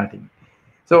be starting.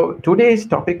 So today's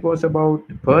topic was about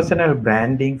personal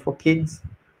branding for kids,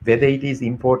 whether it is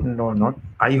important or not.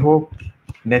 I hope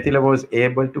Netila was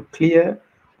able to clear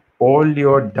all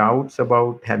your doubts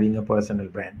about having a personal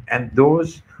brand. And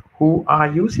those who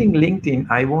are using LinkedIn,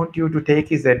 I want you to take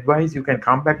his advice. You can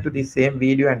come back to the same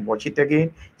video and watch it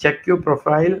again. Check your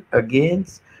profile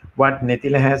against what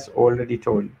Netila has already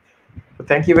told. So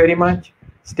thank you very much.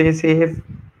 Stay safe,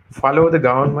 follow the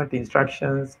government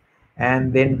instructions,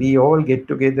 and then we all get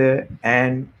together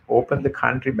and open the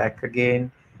country back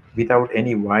again without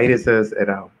any viruses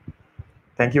around.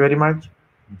 Thank you very much.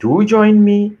 Do join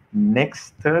me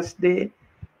next Thursday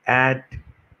at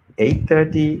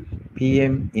 8:30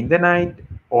 p.m. in the night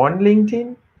on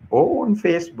LinkedIn or on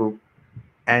Facebook,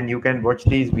 and you can watch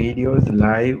these videos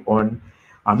live on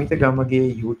Amita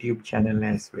Gamage YouTube channel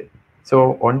as well.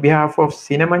 So on behalf of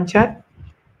Cinnamon Chat,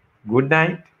 good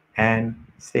night and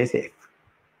stay safe.